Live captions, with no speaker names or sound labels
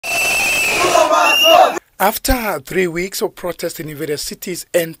After 3 weeks of protests in various cities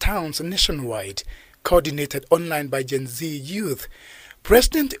and towns nationwide, coordinated online by Gen Z youth,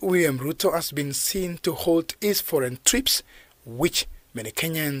 President William Ruto has been seen to halt his foreign trips, which many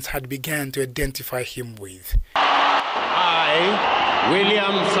Kenyans had begun to identify him with. I,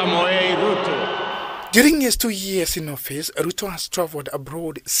 William Ruto. During his 2 years in office, Ruto has traveled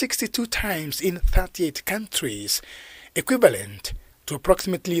abroad 62 times in 38 countries, equivalent to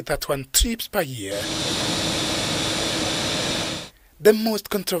approximately 31 trips per year. The most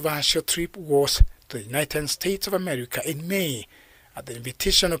controversial trip was to the United States of America in May, at the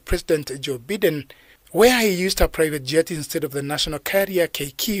invitation of President Joe Biden, where he used a private jet instead of the national carrier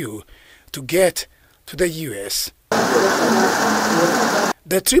KQ to get to the U.S.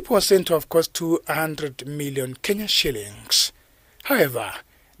 The trip was said to have cost 200 million Kenyan shillings. However,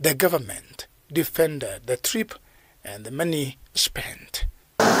 the government defended the trip and the money spent.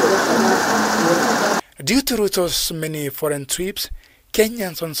 Due to Ruto's many foreign trips,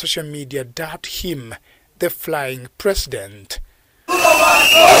 Kenyans on social media dubbed him the flying president.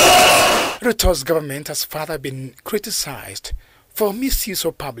 Ruto's government has further been criticized for misuse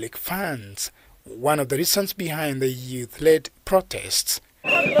of public funds, one of the reasons behind the youth-led protests.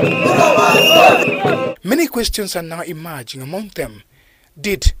 Many questions are now emerging, among them,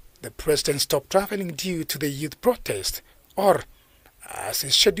 did the president stop traveling due to the youth protest, or has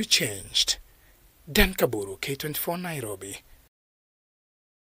his schedule changed? Dan Kaburu, K24 Nairobi.